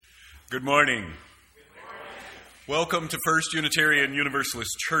Good morning. Welcome to First Unitarian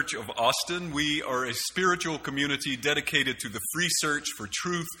Universalist Church of Austin. We are a spiritual community dedicated to the free search for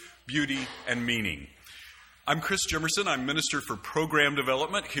truth, beauty, and meaning. I'm Chris Jimmerson. I'm Minister for Program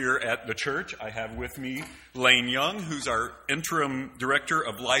Development here at the church. I have with me Lane Young, who's our Interim Director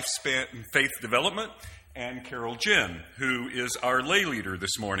of Lifespan Faith Development, and Carol Jen, who is our lay leader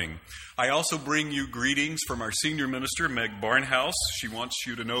this morning. I also bring you greetings from our senior minister, Meg Barnhouse. She wants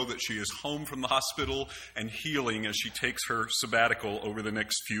you to know that she is home from the hospital and healing as she takes her sabbatical over the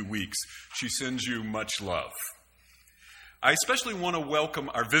next few weeks. She sends you much love. I especially want to welcome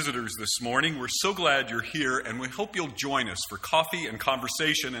our visitors this morning. We're so glad you're here, and we hope you'll join us for coffee and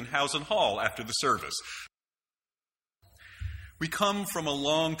conversation in Housen Hall after the service. We come from a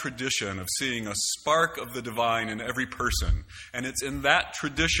long tradition of seeing a spark of the divine in every person, and it's in that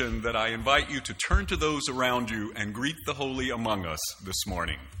tradition that I invite you to turn to those around you and greet the holy among us this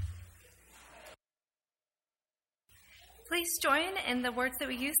morning. Please join in the words that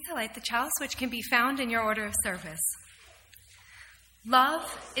we use to light the chalice, which can be found in your order of service.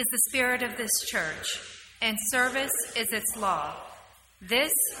 Love is the spirit of this church, and service is its law.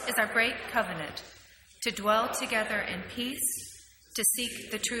 This is our great covenant, to dwell together in peace, to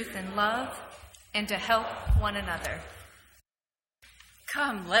seek the truth in love, and to help one another.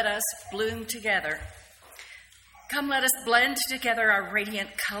 Come, let us bloom together. Come, let us blend together our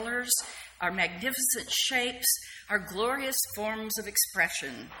radiant colors, our magnificent shapes, our glorious forms of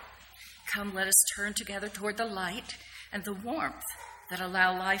expression. Come, let us turn together toward the light and the warmth that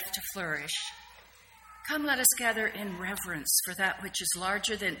allow life to flourish. Come, let us gather in reverence for that which is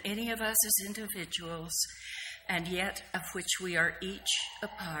larger than any of us as individuals, and yet of which we are each a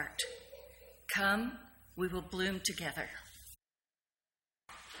part. Come, we will bloom together.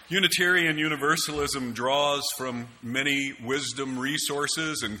 Unitarian Universalism draws from many wisdom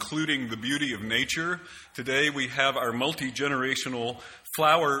resources, including the beauty of nature. Today we have our multi-generational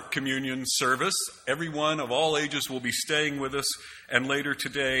flower communion service. Everyone of all ages will be staying with us, and later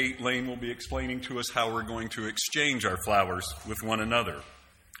today, Lane will be explaining to us how we're going to exchange our flowers with one another.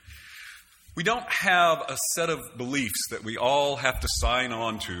 We don't have a set of beliefs that we all have to sign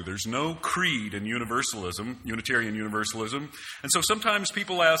on to. There's no creed in Universalism, Unitarian Universalism. And so sometimes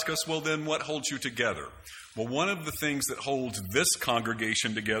people ask us, well, then what holds you together? Well, one of the things that holds this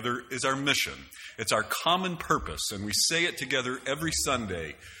congregation together is our mission. It's our common purpose, and we say it together every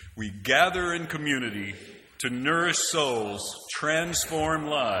Sunday. We gather in community to nourish souls, transform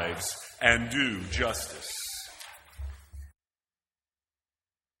lives, and do justice.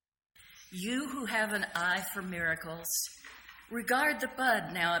 You who have an eye for miracles, regard the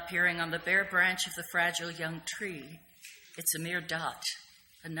bud now appearing on the bare branch of the fragile young tree. It's a mere dot,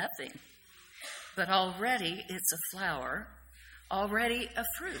 a nothing. But already it's a flower, already a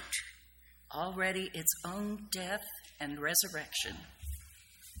fruit, already its own death and resurrection.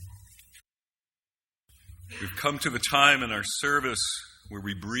 We've come to the time in our service where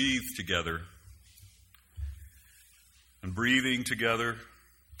we breathe together. And breathing together,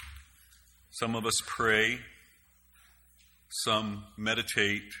 some of us pray, some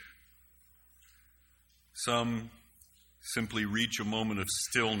meditate, some simply reach a moment of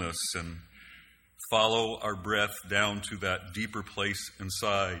stillness and follow our breath down to that deeper place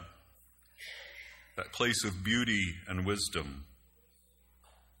inside, that place of beauty and wisdom.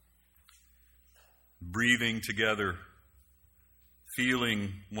 Breathing together,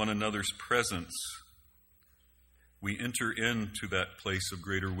 feeling one another's presence, we enter into that place of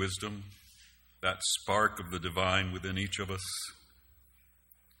greater wisdom, that spark of the divine within each of us.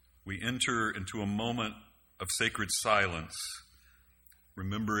 We enter into a moment of sacred silence,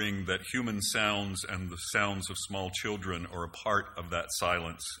 remembering that human sounds and the sounds of small children are a part of that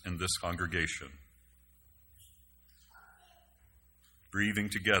silence in this congregation. Breathing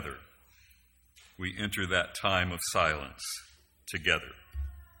together, we enter that time of silence together.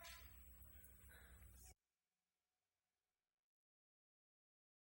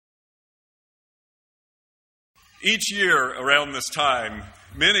 Each year around this time,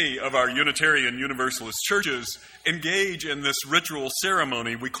 many of our Unitarian Universalist churches engage in this ritual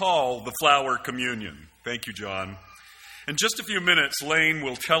ceremony we call the flower communion. Thank you, John. In just a few minutes, Lane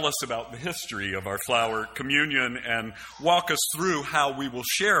will tell us about the history of our flower communion and walk us through how we will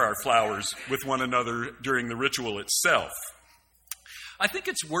share our flowers with one another during the ritual itself. I think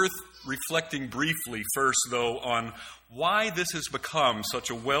it's worth reflecting briefly first, though, on why this has become such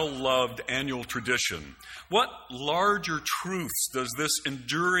a well-loved annual tradition. What larger truths does this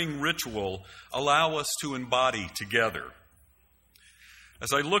enduring ritual allow us to embody together?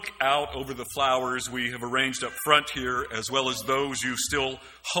 As I look out over the flowers we have arranged up front here, as well as those you still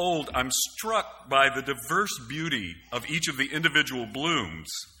hold, I'm struck by the diverse beauty of each of the individual blooms.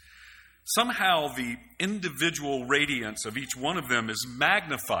 Somehow the individual radiance of each one of them is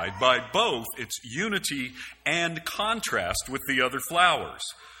magnified by both its unity and contrast with the other flowers.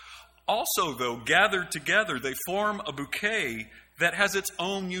 Also, though, gathered together, they form a bouquet that has its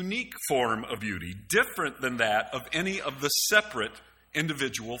own unique form of beauty, different than that of any of the separate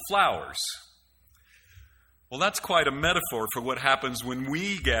individual flowers. Well, that's quite a metaphor for what happens when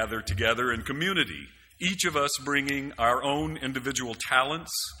we gather together in community, each of us bringing our own individual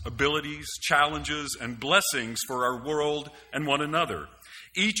talents, abilities, challenges, and blessings for our world and one another,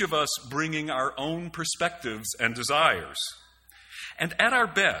 each of us bringing our own perspectives and desires. And at our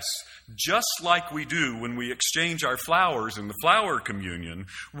best, just like we do when we exchange our flowers in the flower communion,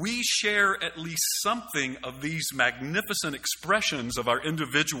 we share at least something of these magnificent expressions of our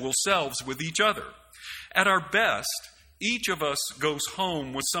individual selves with each other. At our best, each of us goes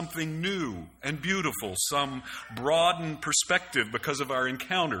home with something new and beautiful, some broadened perspective because of our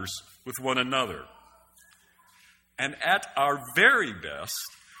encounters with one another. And at our very best,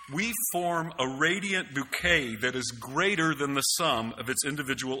 we form a radiant bouquet that is greater than the sum of its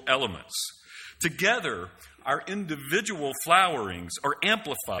individual elements. Together, our individual flowerings are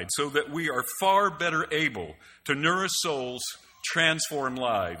amplified so that we are far better able to nourish souls, transform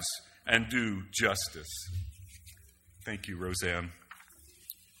lives, and do justice. Thank you, Roseanne.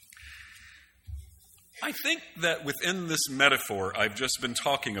 I think that within this metaphor I've just been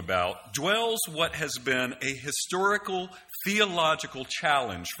talking about dwells what has been a historical, theological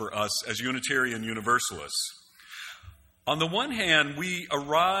challenge for us as Unitarian Universalists. On the one hand, we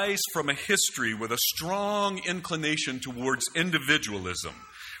arise from a history with a strong inclination towards individualism.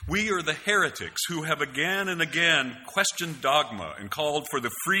 We are the heretics who have again and again questioned dogma and called for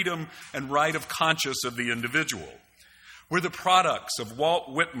the freedom and right of conscience of the individual. We're the products of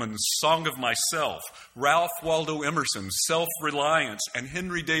Walt Whitman's Song of Myself, Ralph Waldo Emerson's self-reliance, and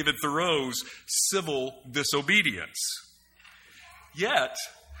Henry David Thoreau's civil disobedience. Yet,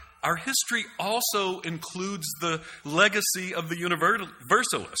 our history also includes the legacy of the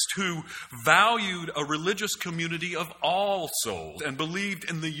Universalist who valued a religious community of all souls and believed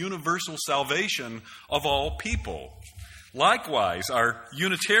in the universal salvation of all people. Likewise, our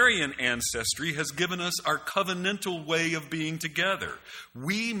Unitarian ancestry has given us our covenantal way of being together.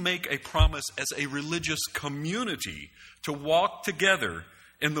 We make a promise as a religious community to walk together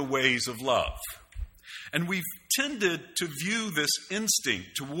in the ways of love. And we've tended to view this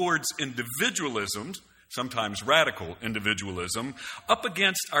instinct towards individualism, sometimes radical individualism, up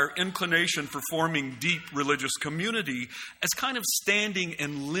against our inclination for forming deep religious community as kind of standing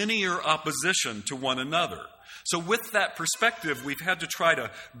in linear opposition to one another. So with that perspective, we've had to try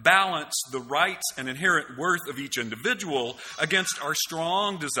to balance the rights and inherent worth of each individual against our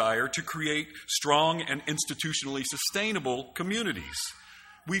strong desire to create strong and institutionally sustainable communities.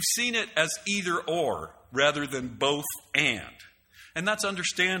 We've seen it as either or rather than both and. And that's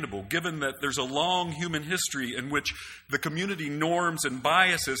understandable, given that there's a long human history in which the community norms and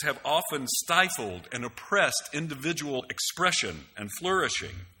biases have often stifled and oppressed individual expression and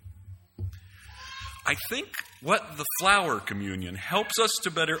flourishing. I think what the flower communion helps us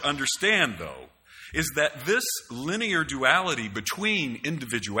to better understand, though, is that this linear duality between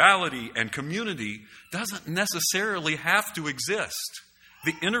individuality and community doesn't necessarily have to exist.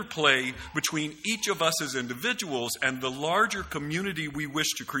 The interplay between each of us as individuals and the larger community we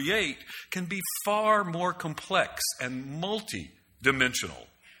wish to create can be far more complex and multi-dimensional.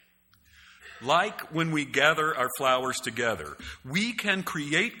 Like when we gather our flowers together, we can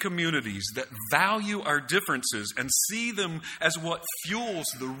create communities that value our differences and see them as what fuels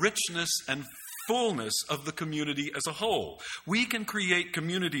the richness and fullness of the community as a whole. We can create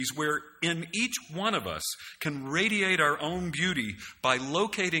communities where in each one of us can radiate our own beauty by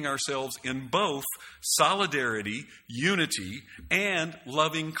locating ourselves in both solidarity, unity, and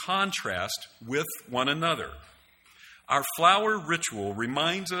loving contrast with one another. Our flower ritual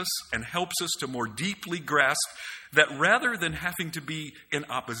reminds us and helps us to more deeply grasp that rather than having to be in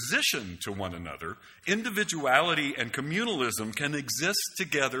opposition to one another, individuality and communalism can exist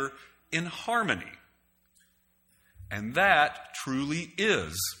together in harmony. And that truly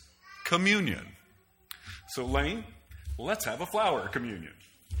is communion. So, Lane, let's have a flower communion.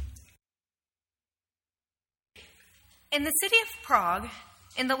 In the city of Prague,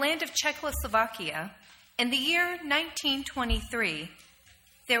 in the land of Czechoslovakia, in the year 1923,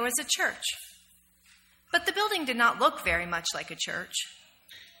 there was a church. But the building did not look very much like a church.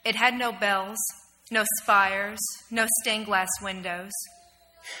 It had no bells, no spires, no stained glass windows.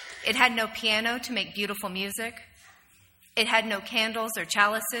 It had no piano to make beautiful music. It had no candles or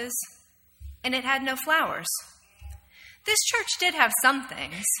chalices. And it had no flowers. This church did have some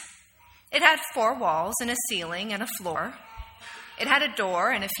things. It had 4 walls and a ceiling and a floor. It had a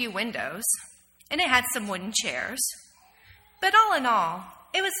door and a few windows. And it had some wooden chairs. But all in all,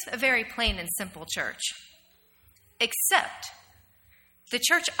 it was a very plain and simple church. Except the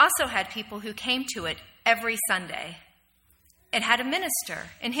church also had people who came to it every Sunday. It had a minister,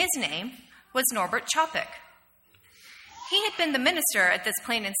 and his name was Norbert Chopik. He had been the minister at this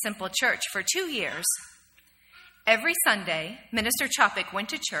plain and simple church for 2 years. Every Sunday, Minister Chopik went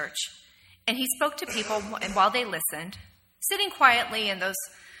to church, and he spoke to people while they listened, sitting quietly in those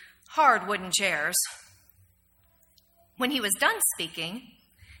hard wooden chairs. When he was done speaking,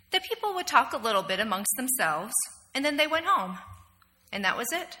 the people would talk a little bit amongst themselves, and then they went home. And that was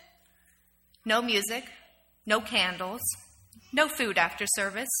it. No music, no candles, no food after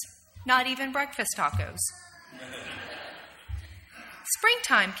service, not even breakfast tacos.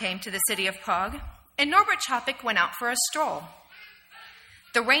 Springtime came to the city of Prague, and Norbert Chopik went out for a stroll.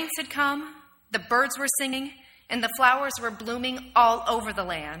 The rains had come, the birds were singing, and the flowers were blooming all over the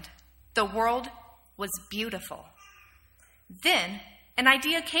land. The world was beautiful. Then an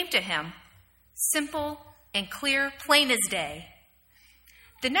idea came to him, simple and clear, plain as day.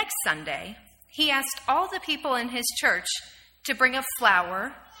 The next Sunday, he asked all the people in his church to bring a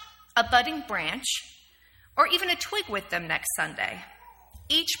flower, a budding branch, or even a twig with them next Sunday.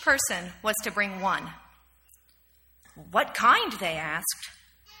 Each person was to bring one. What kind, they asked.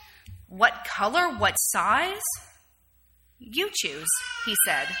 What color, what size? You choose, he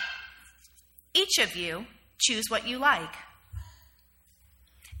said. Each of you choose what you like.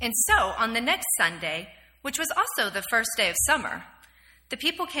 And so, on the next Sunday, which was also the first day of summer, the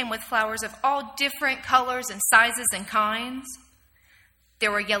people came with flowers of all different colors and sizes and kinds.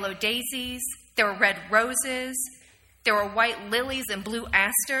 There were yellow daisies, there were red roses, there were white lilies and blue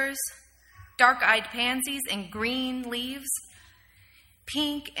asters, dark-eyed pansies and green leaves,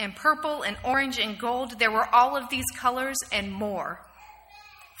 pink and purple and orange and gold. There were all of these colors and more.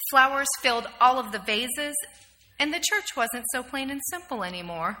 Flowers filled all of the vases, and the church wasn't so plain and simple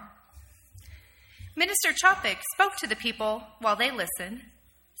anymore. Minister Chopik spoke to the people while they listened,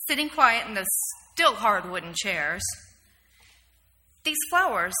 sitting quiet in those still hard wooden chairs. These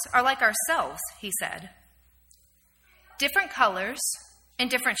flowers are like ourselves, he said. Different colors and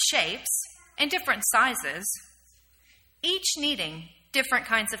different shapes and different sizes, each needing different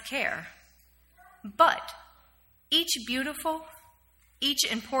kinds of care, but each beautiful, each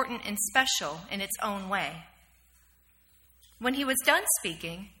important and special in its own way. When he was done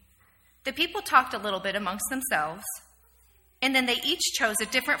speaking, the people talked a little bit amongst themselves, and then they each chose a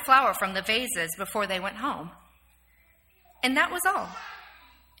different flower from the vases before they went home. And that was all.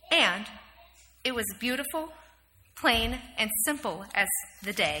 And it was beautiful, plain, and simple as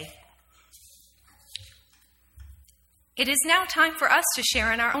the day. It is now time for us to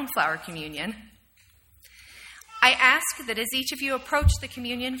share in our own flower communion. I ask that as each of you approach the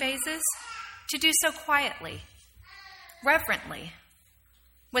communion vases, to do so quietly, reverently,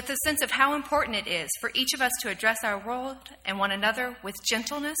 with a sense of how important it is for each of us to address our world and one another with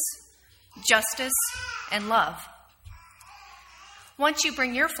gentleness, justice, and love. Once you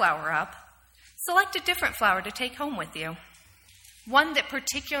bring your flower up, select a different flower to take home with you, one that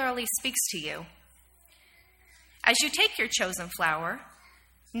particularly speaks to you. As you take your chosen flower,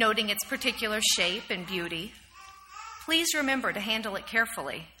 noting its particular shape and beauty, please remember to handle it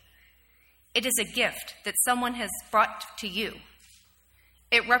carefully. It is a gift that someone has brought to you.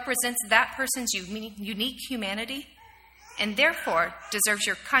 It represents that person's unique humanity and therefore deserves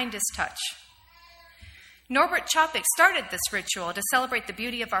your kindest touch. Norbert Chopik started this ritual to celebrate the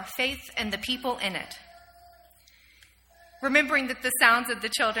beauty of our faith and the people in it. Remembering that the sounds of the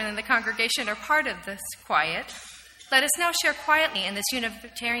children in the congregation are part of this quiet, let us now share quietly in this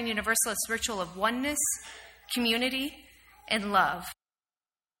Unitarian Universalist ritual of oneness, community, and love.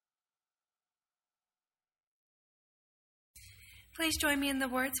 Please join me in the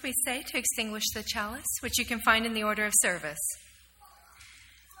words we say to extinguish the chalice, which you can find in the order of service.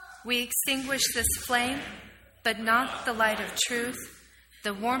 We extinguish this flame, but not the light of truth,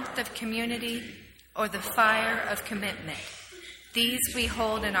 the warmth of community, or the fire of commitment. These we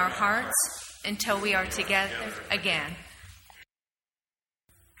hold in our hearts until we are together again.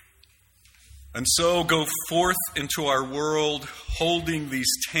 And so go forth into our world holding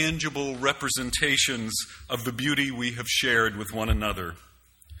these tangible representations of the beauty we have shared with one another.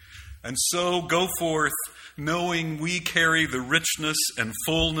 And so go forth knowing we carry the richness and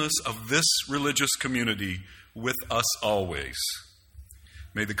fullness of this religious community with us always.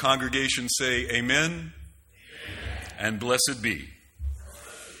 May the congregation say amen, and blessed be.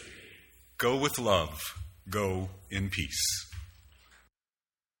 Go with love. Go in peace.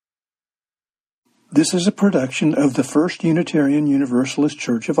 This is a production of the First Unitarian Universalist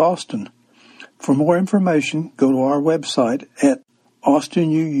Church of Austin. For more information, go to our website at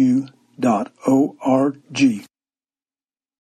austinuu.org.